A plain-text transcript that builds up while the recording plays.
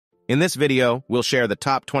In this video, we'll share the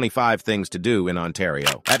top 25 things to do in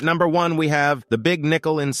Ontario. At number 1, we have the Big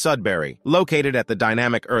Nickel in Sudbury. Located at the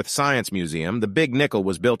Dynamic Earth Science Museum, the Big Nickel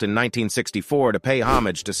was built in 1964 to pay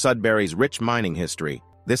homage to Sudbury's rich mining history.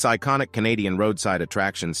 This iconic Canadian roadside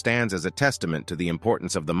attraction stands as a testament to the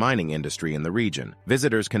importance of the mining industry in the region.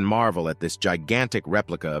 Visitors can marvel at this gigantic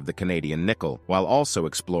replica of the Canadian nickel, while also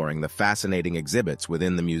exploring the fascinating exhibits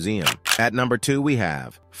within the museum. At number 2, we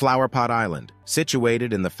have Flowerpot Island.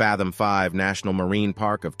 Situated in the Fathom 5 National Marine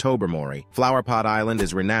Park of Tobermory, Flowerpot Island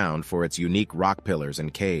is renowned for its unique rock pillars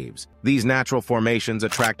and caves. These natural formations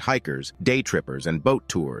attract hikers, day trippers, and boat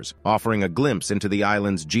tours, offering a glimpse into the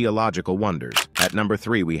island's geological wonders. At number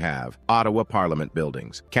 3, we have Ottawa Parliament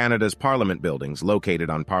Buildings. Canada's Parliament Buildings, located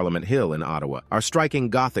on Parliament Hill in Ottawa, are striking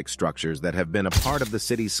Gothic structures that have been a part of the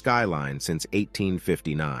city's skyline since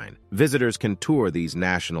 1859. Visitors can tour these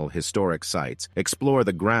national historic sites, explore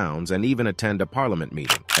the grounds, and even attend a parliament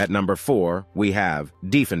meeting. At number 4, we have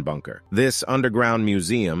Diefenbunker. This underground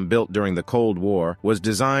museum, built during the Cold War, was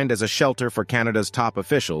designed as a shelter for Canada's top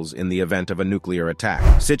officials in the event of a nuclear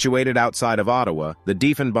attack. Situated outside of Ottawa, the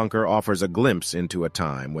Diefenbunker offers a glimpse into a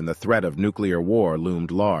time when the threat of nuclear war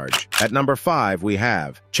loomed large. At number 5, we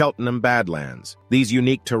have Cheltenham Badlands. These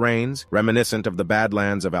unique terrains, reminiscent of the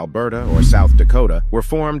Badlands of Alberta or South Dakota, were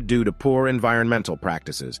formed due to poor environmental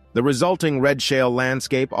practices. The resulting red shale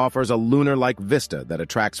landscape offers a lunar-like vista that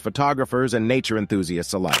attracts photographers and nature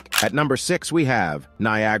enthusiasts alike. At number 6, we have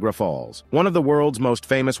Niagara Falls. One of the world's most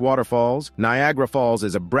famous waterfalls, Niagara Falls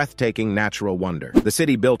is a breathtaking natural wonder. The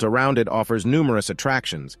city built around it offers numerous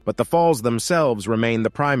attractions, but the falls themselves remain the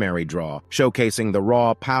primary draw, showcasing the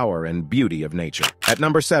raw power and beauty of nature. At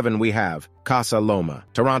number 7, we have Casa Loma.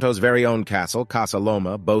 Toronto's very own castle, Casa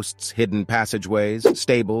Loma, boasts hidden passageways,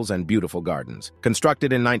 stables, and beautiful gardens.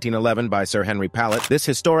 Constructed in 1911 by Sir Henry Pallet, this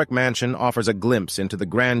historic mansion offers a glimpse into the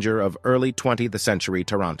grandeur of early 20th century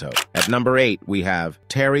Toronto. At number 8, we have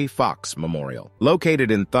Terry Fox Memorial. Located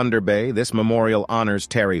in Thunder Bay, this memorial honors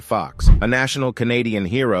Terry Fox, a national Canadian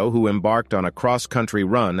hero who embarked on a cross-country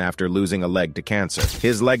run after losing a leg to cancer.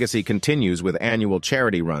 His legacy continues with annual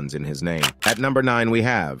charity runs in his name. At number 9, we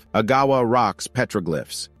have Agawa Rocks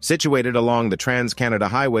Petroglyphs. Situated along the Trans-Canada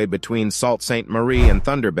Highway between Sault Ste Marie and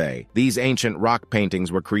Thunder Bay, these ancient rock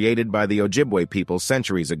paintings were created by the Ojibwe people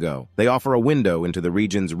centuries ago. They offer a window into the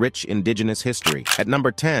region's rich indigenous history. At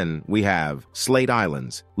number 10, we have Slate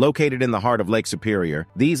Islands. Located in the heart of Lake Superior,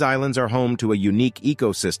 these islands are home to a unique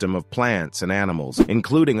ecosystem of plants and animals,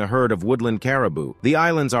 including a herd of woodland caribou. The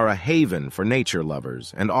islands are a haven for nature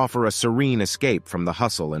lovers and offer a serene escape from the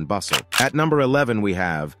hustle and bustle. At number 11, we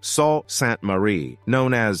have Sault Ste Marie.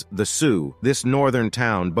 Known as the Sioux, this northern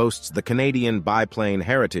town boasts the Canadian Biplane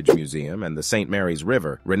Heritage Museum and the St. Mary's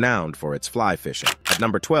River, renowned for its fly fishing. At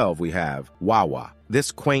number 12, we have Wawa.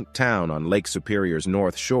 This quaint town on Lake Superior's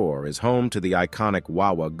north shore is home to the iconic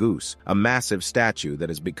Wawa goose, a massive statue that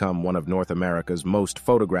has become one of North America's most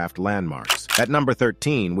photographed landmarks. At number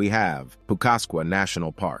 13, we have Pukaskwa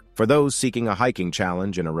National Park. For those seeking a hiking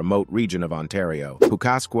challenge in a remote region of Ontario,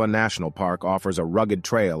 Pukaskwa National Park offers a rugged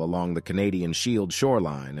trail along the Canadian Shield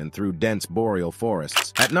shoreline and through dense boreal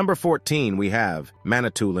forests. At number 14, we have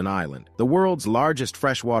Manitoulin Island. The world's largest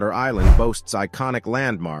freshwater island boasts iconic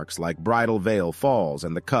landmarks like Bridal Veil Falls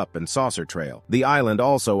and the Cup and Saucer Trail. The island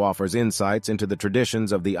also offers insights into the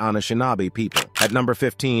traditions of the Anishinaabe people. At number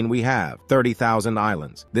 15, we have 30,000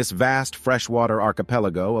 Islands. This vast freshwater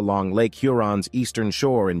archipelago along Lake Huron's eastern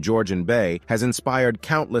shore in Georgian Bay has inspired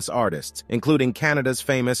countless artists, including Canada's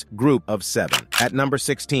famous Group of Seven. At number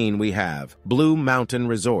 16, we have Blue Mountain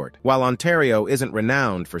Resort. While Ontario isn't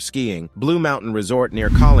renowned for skiing, Blue Mountain Resort near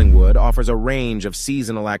Collingwood offers a range of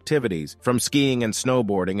seasonal activities, from skiing and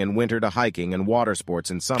snowboarding in winter to hiking and water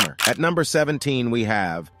sports in summer. At number 17, we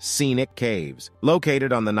have Scenic Caves.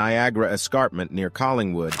 Located on the Niagara Escarpment near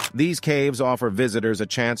Collingwood, these caves offer visitors a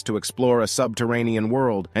chance to explore a subterranean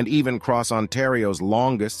world and even cross Ontario's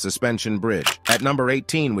longest suspension bridge. At number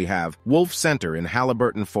 18, we have Wolf Centre in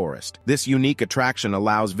Haliburton Forest. This unique attraction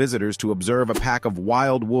allows visitors to observe a pack of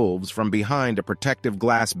wild wolves from behind a protective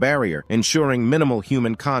glass barrier, ensuring minimal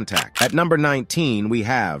human contact. At number 19, we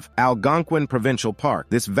have Algonquin Provincial Park.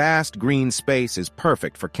 This vast green space is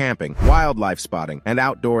perfect for camping, wildlife spotting, and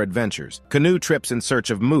outdoor adventures. Canoe trips in search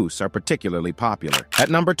of moose are particularly popular. At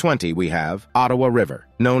number 20, we have Ottawa River.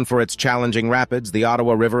 Known for its challenging rapids, the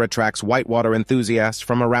Ottawa River attracts whitewater enthusiasts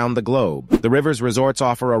from around the globe. The river's resorts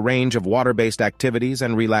offer a range of water-based activities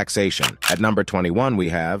and relaxation. At number 21, we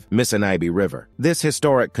have Missinaibi River. This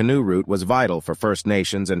historic canoe route was vital for First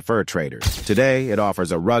Nations and fur traders. Today, it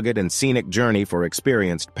offers a rugged and scenic journey for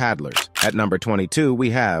experienced paddlers. At number 22,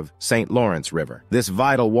 we have St. Lawrence River. This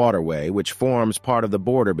vital waterway, which forms part of the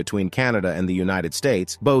border between Canada and the United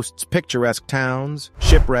States, boasts picturesque towns,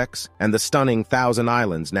 shipwrecks, and the stunning Thousand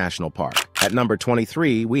Islands National Park. At number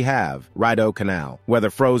 23, we have Rideau Canal. Whether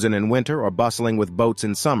frozen in winter or bustling with boats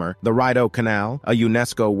in summer, the Rideau Canal, a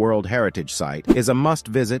UNESCO World Heritage Site, is a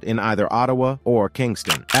must-visit in either Ottawa or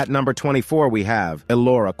Kingston. At number 24, we have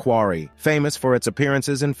Elora Quarry. Famous for its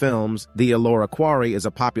appearances in films, the Elora Quarry is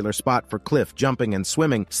a popular spot for cliff jumping and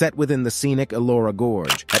swimming set within the scenic Elora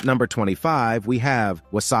Gorge. At number 25, we have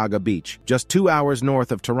Wasaga Beach. Just 2 hours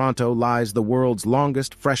north of Toronto lies the world's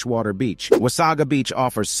longest freshwater beach. Wasaga Beach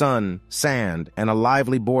offers sun, sand, and a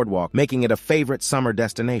lively boardwalk, making it a favorite summer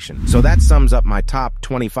destination. So that sums up my top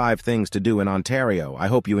 25 things to do in Ontario. I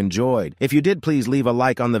hope you enjoyed. If you did, please leave a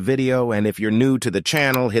like on the video, and if you're new to the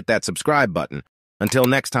channel, hit that subscribe button. Until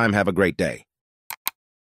next time, have a great day.